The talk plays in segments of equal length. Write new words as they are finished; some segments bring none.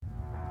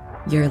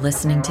You're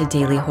listening to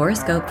Daily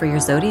Horoscope for your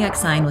zodiac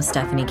sign with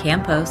Stephanie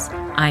Campos.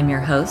 I'm your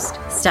host,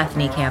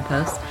 Stephanie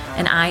Campos,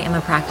 and I am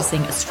a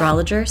practicing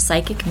astrologer,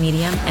 psychic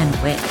medium, and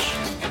witch.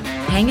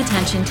 Paying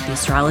attention to the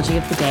astrology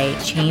of the day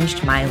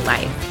changed my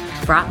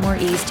life, brought more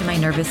ease to my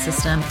nervous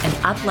system, and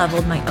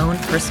up-leveled my own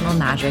personal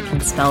magic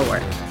and spell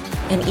work.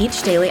 In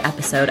each daily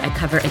episode, I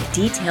cover a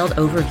detailed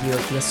overview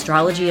of the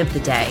astrology of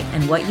the day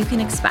and what you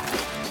can expect.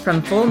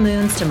 From full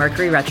moons to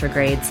Mercury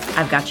retrogrades,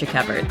 I've got you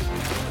covered.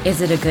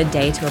 Is it a good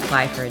day to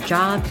apply for a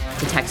job,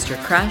 to text your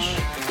crush,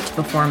 to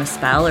perform a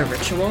spell or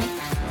ritual,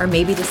 or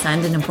maybe to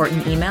send an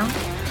important email?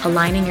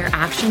 Aligning your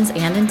actions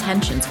and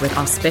intentions with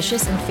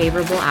auspicious and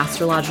favorable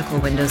astrological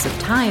windows of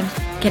time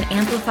can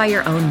amplify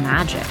your own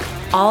magic,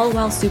 all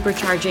while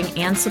supercharging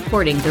and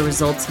supporting the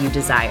results you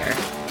desire.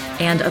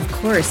 And of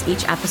course,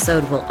 each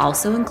episode will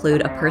also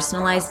include a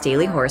personalized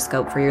daily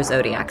horoscope for your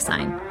zodiac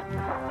sign.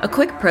 A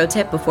quick pro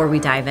tip before we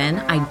dive in,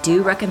 I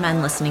do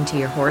recommend listening to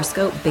your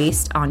horoscope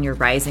based on your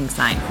rising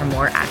sign for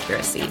more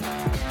accuracy.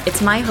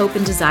 It's my hope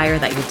and desire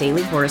that your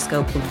daily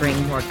horoscope will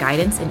bring more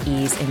guidance and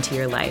ease into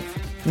your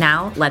life.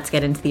 Now, let's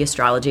get into the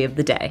astrology of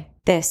the day.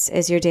 This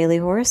is your daily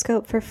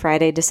horoscope for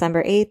Friday,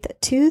 December 8th,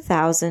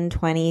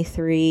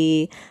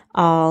 2023.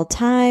 All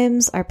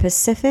times are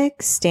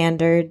Pacific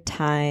Standard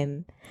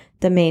Time.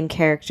 The main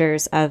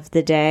characters of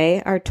the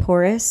day are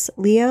Taurus,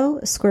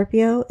 Leo,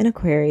 Scorpio, and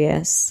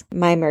Aquarius.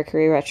 My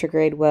Mercury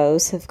retrograde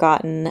woes have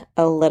gotten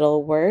a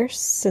little worse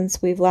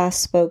since we've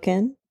last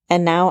spoken,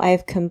 and now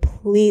I've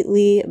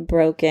completely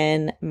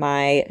broken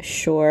my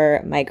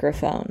Shure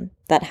microphone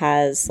that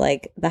has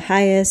like the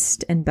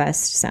highest and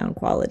best sound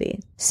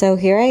quality. So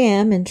here I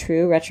am in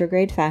true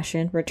retrograde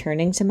fashion,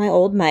 returning to my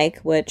old mic,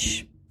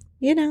 which,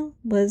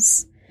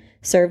 was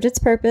served its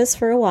purpose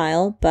for a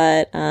while,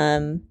 but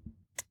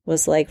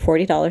was like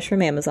 $40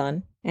 from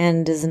Amazon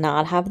and does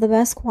not have the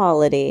best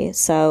quality.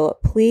 So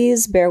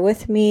please bear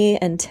with me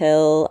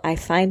until I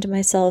find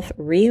myself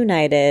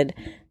reunited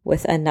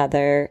with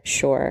another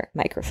Shure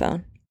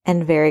microphone.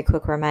 And very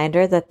quick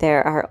reminder that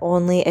there are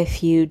only a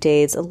few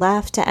days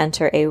left to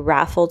enter a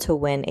raffle to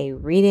win a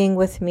reading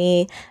with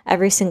me.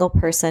 Every single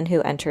person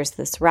who enters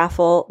this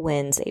raffle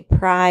wins a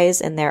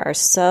prize, and there are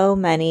so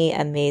many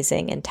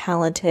amazing and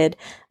talented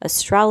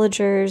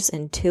astrologers,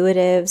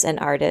 intuitives, and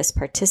artists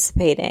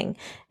participating,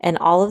 and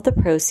all of the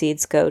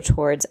proceeds go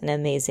towards an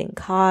amazing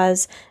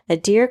cause. A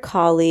dear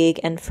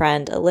colleague and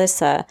friend,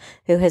 Alyssa,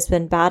 who has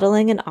been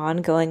battling an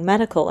ongoing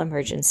medical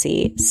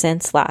emergency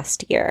since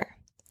last year.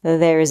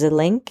 There is a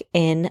link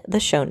in the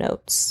show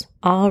notes.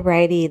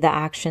 Alrighty, the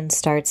action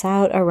starts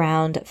out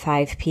around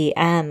 5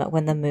 p.m.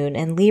 when the moon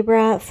in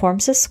Libra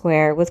forms a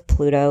square with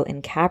Pluto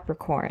in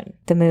Capricorn.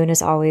 The moon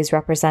is always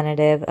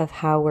representative of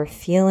how we're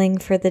feeling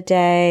for the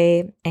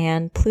day,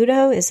 and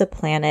Pluto is a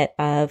planet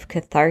of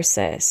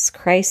catharsis,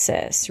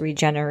 crisis,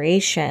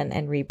 regeneration,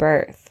 and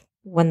rebirth.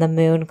 When the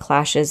moon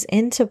clashes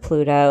into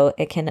Pluto,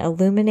 it can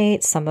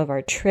illuminate some of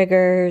our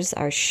triggers,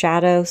 our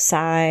shadow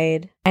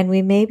side, and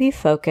we may be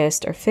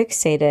focused or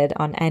fixated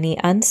on any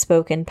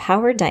unspoken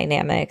power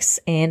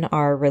dynamics in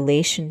our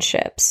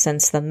relationships,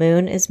 since the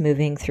moon is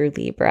moving through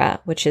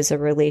Libra, which is a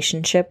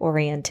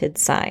relationship-oriented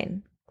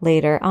sign.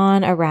 Later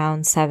on,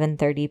 around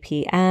 7:30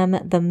 p.m.,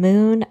 the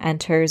moon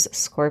enters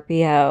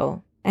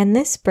Scorpio. And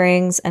this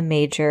brings a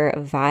major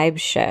vibe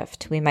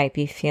shift. We might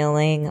be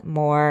feeling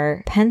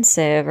more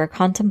pensive or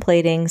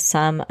contemplating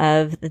some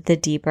of the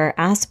deeper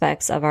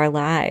aspects of our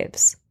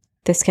lives.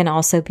 This can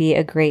also be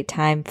a great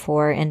time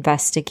for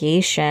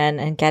investigation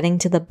and getting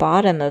to the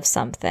bottom of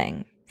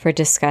something, for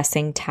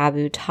discussing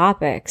taboo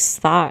topics,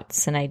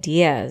 thoughts, and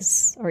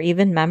ideas, or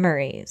even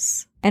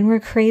memories. And we're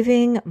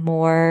craving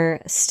more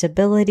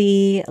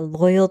stability,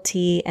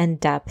 loyalty, and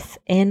depth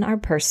in our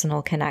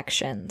personal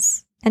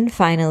connections. And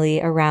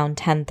finally, around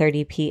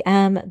 10:30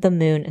 p.m., the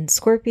moon in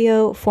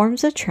Scorpio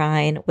forms a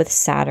trine with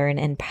Saturn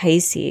in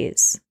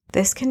Pisces.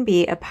 This can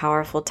be a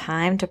powerful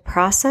time to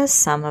process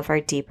some of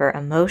our deeper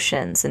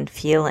emotions and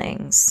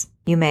feelings.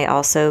 You may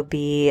also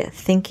be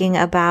thinking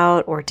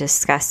about or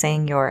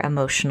discussing your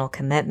emotional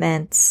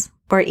commitments,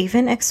 or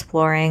even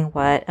exploring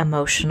what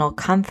emotional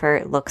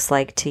comfort looks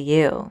like to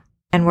you.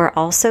 And we're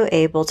also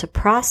able to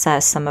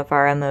process some of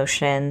our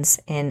emotions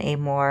in a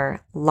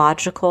more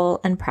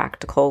logical and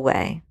practical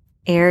way.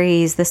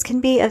 Aries, this can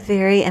be a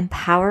very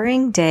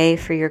empowering day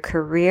for your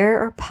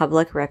career or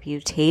public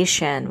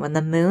reputation when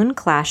the moon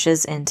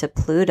clashes into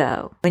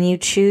Pluto. When you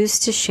choose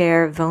to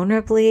share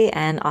vulnerably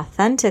and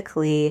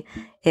authentically,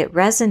 it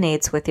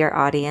resonates with your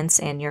audience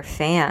and your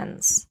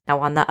fans.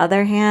 Now, on the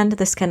other hand,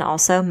 this can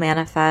also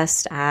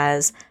manifest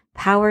as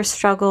power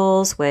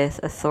struggles with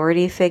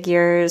authority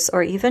figures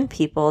or even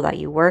people that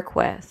you work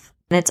with.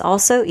 And it's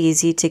also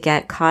easy to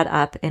get caught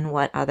up in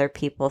what other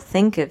people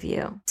think of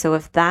you. So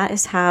if that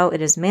is how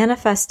it is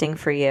manifesting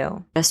for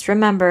you, just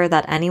remember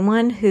that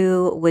anyone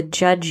who would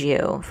judge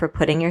you for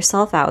putting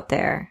yourself out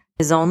there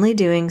is only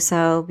doing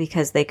so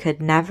because they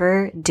could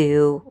never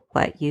do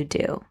what you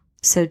do.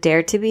 So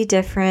dare to be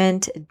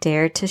different,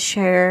 dare to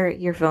share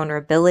your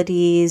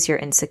vulnerabilities, your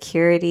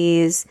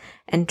insecurities,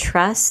 and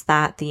trust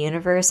that the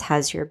universe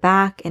has your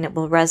back and it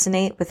will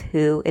resonate with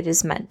who it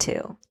is meant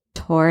to.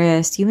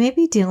 Taurus, you may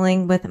be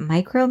dealing with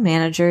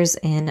micromanagers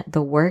in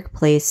the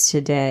workplace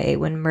today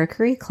when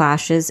Mercury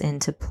clashes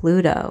into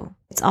Pluto.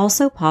 It's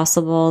also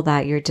possible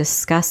that you're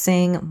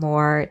discussing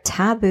more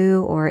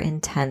taboo or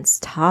intense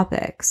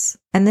topics,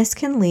 and this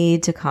can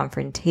lead to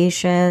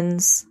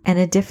confrontations and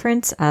a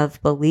difference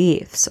of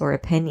beliefs or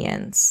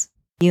opinions.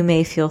 You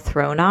may feel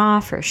thrown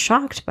off or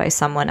shocked by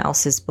someone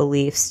else's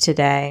beliefs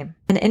today,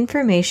 and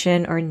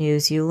information or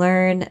news you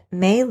learn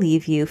may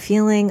leave you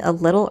feeling a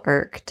little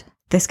irked.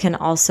 This can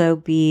also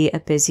be a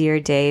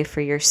busier day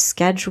for your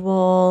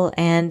schedule,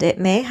 and it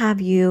may have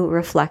you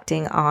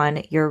reflecting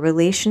on your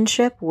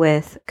relationship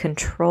with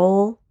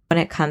control when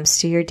it comes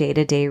to your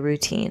day-to-day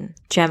routine.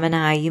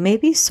 Gemini, you may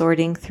be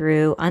sorting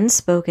through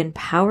unspoken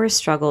power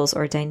struggles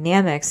or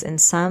dynamics in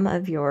some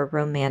of your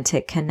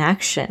romantic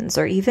connections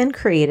or even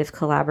creative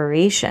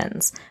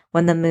collaborations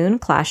when the moon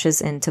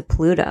clashes into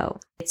Pluto.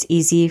 It's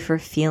easy for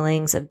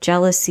feelings of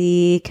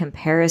jealousy,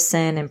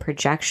 comparison, and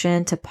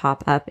projection to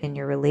pop up in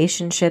your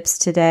relationships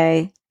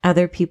today.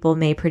 Other people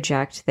may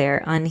project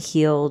their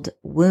unhealed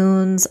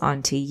wounds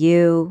onto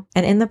you,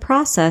 and in the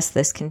process,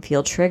 this can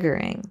feel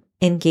triggering.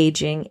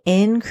 Engaging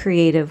in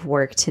creative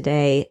work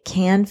today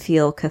can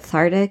feel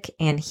cathartic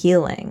and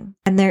healing,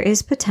 and there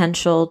is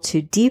potential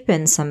to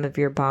deepen some of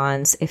your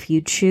bonds if you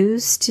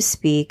choose to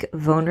speak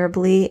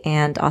vulnerably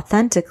and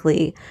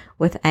authentically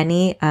with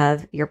any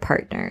of your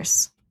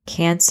partners.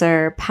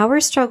 Cancer, power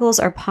struggles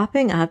are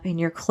popping up in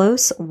your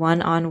close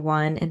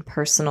one-on-one and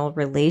personal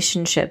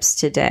relationships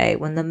today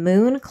when the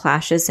moon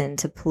clashes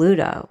into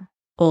Pluto.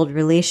 Old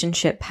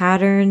relationship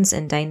patterns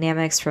and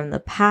dynamics from the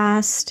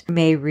past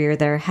may rear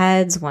their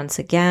heads once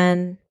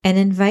again and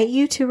invite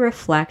you to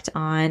reflect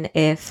on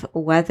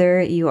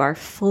whether you are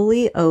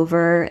fully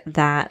over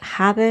that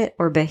habit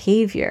or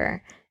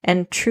behavior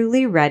and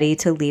truly ready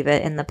to leave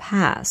it in the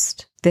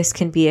past. This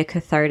can be a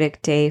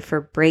cathartic day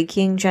for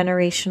breaking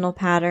generational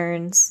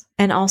patterns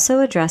and also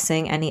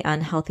addressing any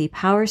unhealthy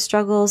power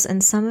struggles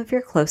in some of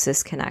your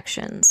closest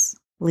connections.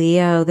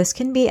 Leo, this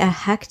can be a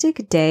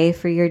hectic day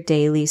for your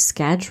daily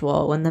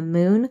schedule when the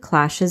moon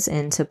clashes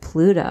into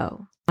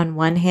Pluto. On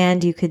one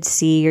hand, you could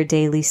see your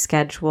daily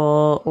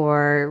schedule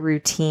or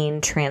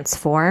routine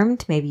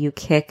transformed. Maybe you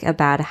kick a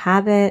bad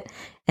habit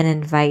and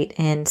invite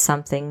in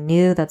something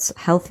new that's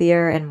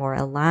healthier and more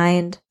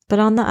aligned. But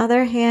on the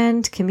other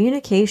hand,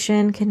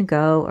 communication can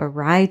go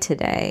awry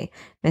today.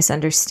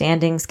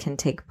 Misunderstandings can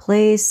take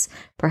place.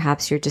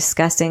 Perhaps you're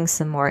discussing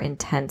some more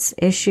intense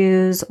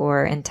issues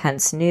or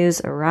intense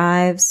news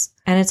arrives.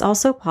 And it's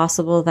also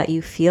possible that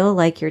you feel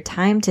like your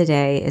time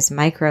today is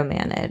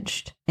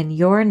micromanaged and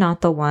you're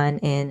not the one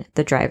in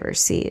the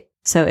driver's seat.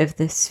 So if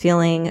this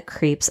feeling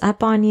creeps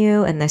up on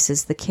you and this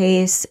is the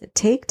case,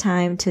 take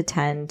time to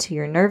tend to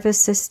your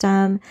nervous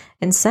system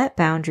and set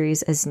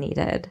boundaries as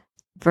needed.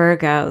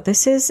 Virgo,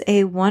 this is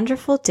a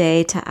wonderful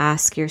day to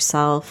ask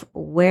yourself,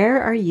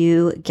 where are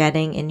you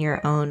getting in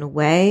your own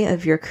way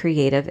of your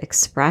creative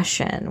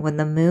expression when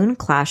the moon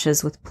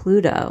clashes with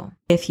Pluto?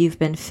 If you've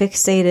been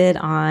fixated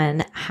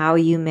on how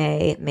you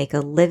may make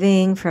a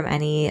living from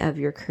any of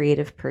your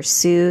creative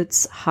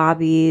pursuits,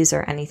 hobbies,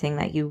 or anything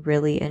that you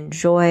really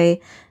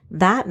enjoy,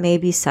 that may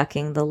be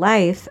sucking the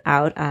life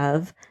out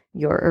of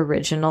your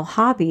original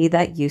hobby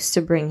that used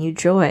to bring you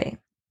joy.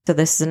 So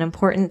this is an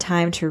important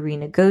time to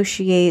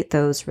renegotiate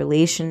those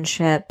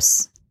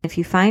relationships. If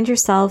you find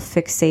yourself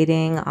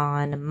fixating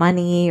on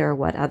money or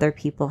what other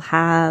people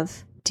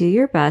have, do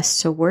your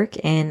best to work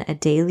in a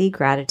daily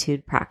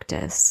gratitude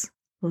practice.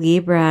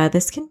 Libra,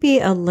 this can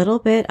be a little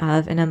bit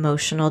of an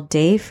emotional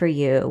day for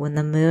you when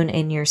the moon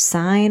in your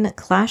sign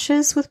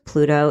clashes with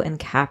Pluto in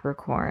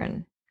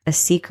Capricorn. A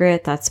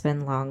secret that's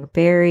been long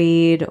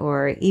buried,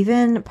 or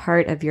even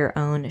part of your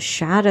own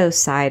shadow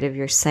side of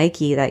your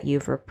psyche that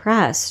you've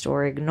repressed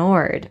or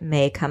ignored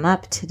may come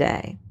up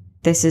today.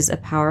 This is a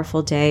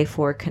powerful day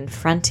for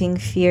confronting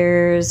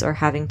fears or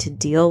having to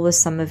deal with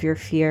some of your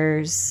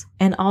fears,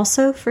 and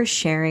also for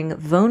sharing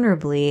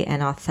vulnerably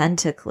and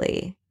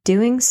authentically.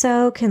 Doing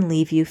so can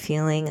leave you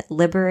feeling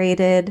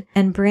liberated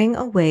and bring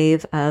a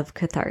wave of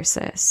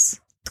catharsis.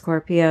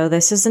 Scorpio,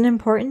 this is an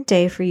important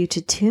day for you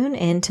to tune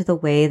into the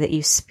way that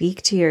you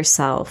speak to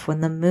yourself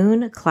when the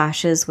moon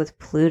clashes with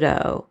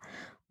Pluto.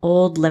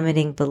 Old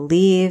limiting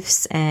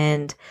beliefs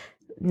and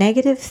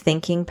negative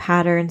thinking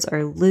patterns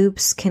or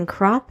loops can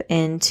crop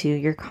into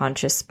your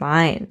conscious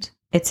mind.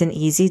 It's an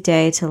easy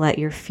day to let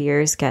your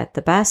fears get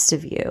the best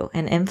of you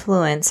and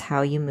influence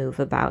how you move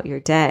about your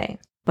day.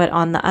 But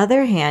on the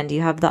other hand, you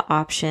have the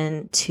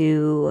option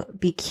to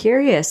be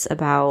curious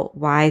about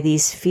why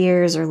these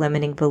fears or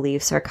limiting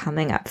beliefs are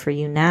coming up for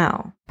you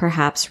now.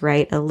 Perhaps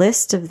write a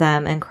list of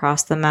them and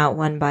cross them out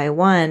one by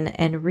one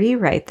and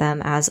rewrite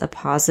them as a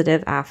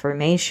positive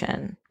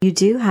affirmation. You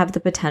do have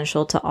the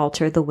potential to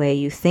alter the way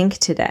you think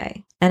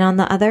today. And on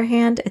the other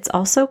hand, it's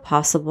also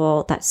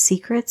possible that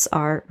secrets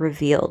are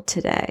revealed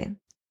today.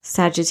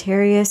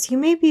 Sagittarius, you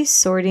may be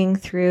sorting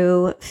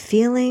through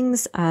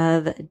feelings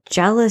of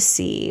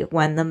jealousy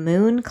when the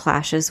moon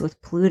clashes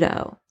with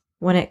Pluto.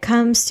 When it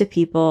comes to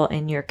people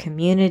in your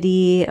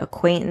community,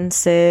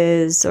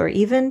 acquaintances, or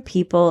even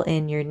people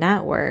in your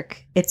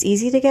network, it's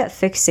easy to get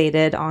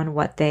fixated on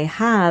what they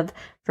have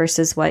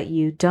versus what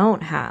you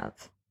don't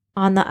have.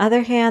 On the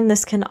other hand,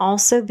 this can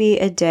also be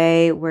a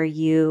day where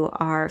you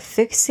are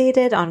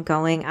fixated on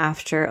going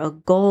after a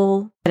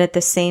goal, but at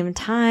the same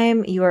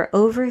time, you are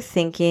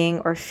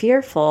overthinking or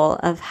fearful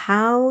of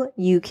how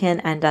you can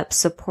end up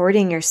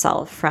supporting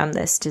yourself from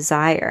this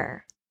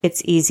desire.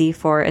 It's easy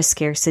for a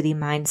scarcity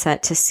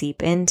mindset to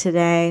seep in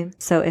today.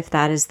 So if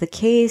that is the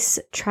case,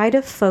 try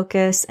to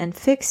focus and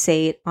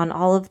fixate on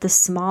all of the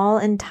small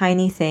and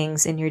tiny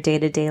things in your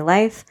day-to-day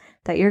life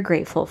that you're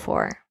grateful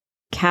for.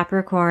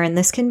 Capricorn,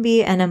 this can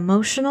be an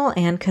emotional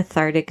and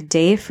cathartic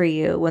day for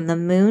you when the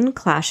moon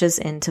clashes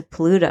into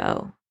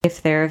Pluto.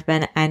 If there have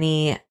been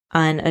any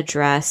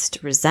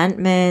unaddressed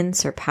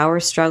resentments or power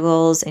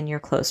struggles in your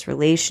close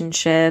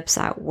relationships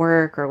at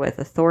work or with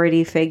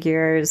authority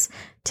figures,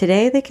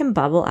 today they can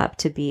bubble up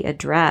to be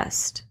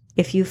addressed.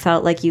 If you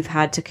felt like you've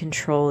had to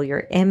control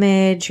your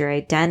image, your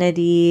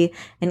identity,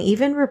 and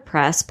even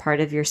repress part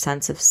of your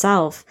sense of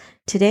self,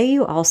 today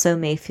you also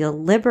may feel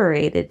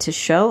liberated to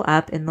show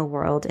up in the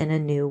world in a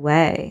new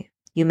way.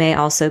 You may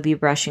also be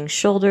brushing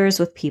shoulders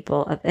with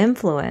people of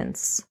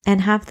influence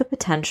and have the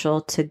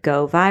potential to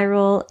go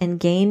viral and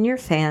gain your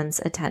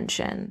fans'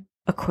 attention.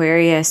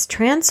 Aquarius,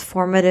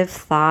 transformative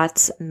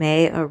thoughts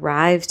may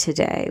arrive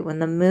today when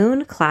the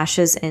moon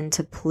clashes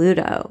into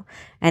Pluto.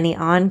 Any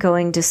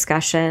ongoing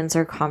discussions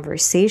or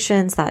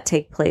conversations that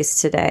take place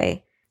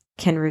today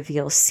can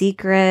reveal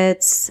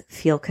secrets,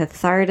 feel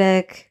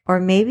cathartic,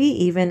 or maybe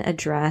even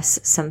address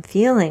some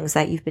feelings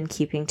that you've been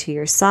keeping to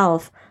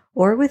yourself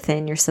or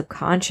within your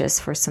subconscious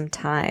for some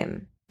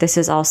time. This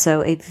is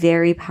also a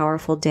very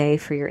powerful day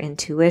for your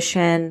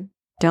intuition.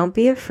 Don't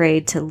be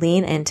afraid to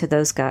lean into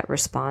those gut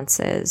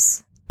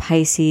responses.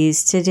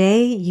 Pisces,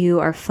 today you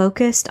are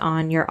focused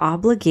on your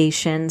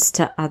obligations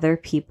to other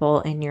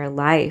people in your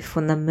life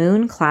when the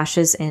moon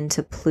clashes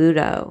into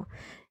Pluto.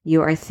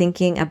 You are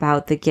thinking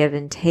about the give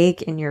and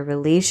take in your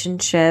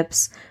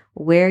relationships,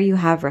 where you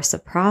have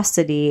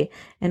reciprocity,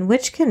 and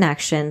which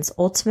connections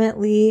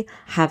ultimately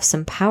have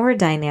some power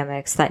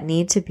dynamics that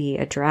need to be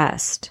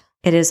addressed.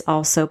 It is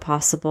also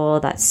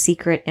possible that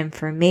secret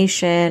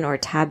information or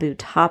taboo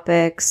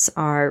topics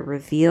are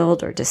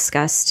revealed or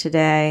discussed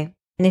today.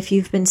 And if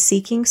you've been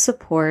seeking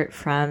support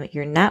from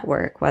your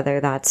network,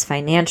 whether that's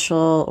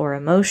financial or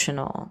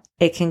emotional,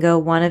 it can go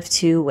one of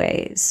two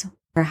ways.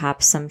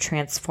 Perhaps some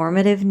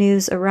transformative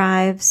news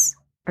arrives,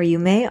 or you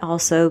may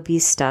also be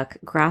stuck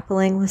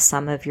grappling with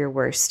some of your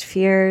worst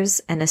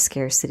fears and a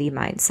scarcity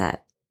mindset.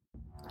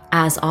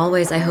 As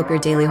always, I hope your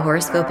daily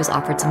horoscope has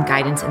offered some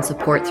guidance and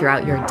support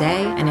throughout your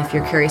day. And if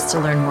you're curious to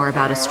learn more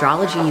about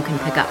astrology, you can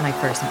pick up my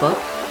first book,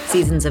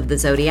 Seasons of the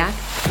Zodiac,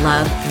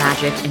 Love,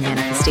 Magic, and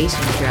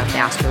Manifestation throughout the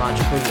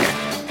astrological year.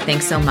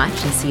 Thanks so much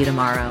and see you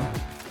tomorrow.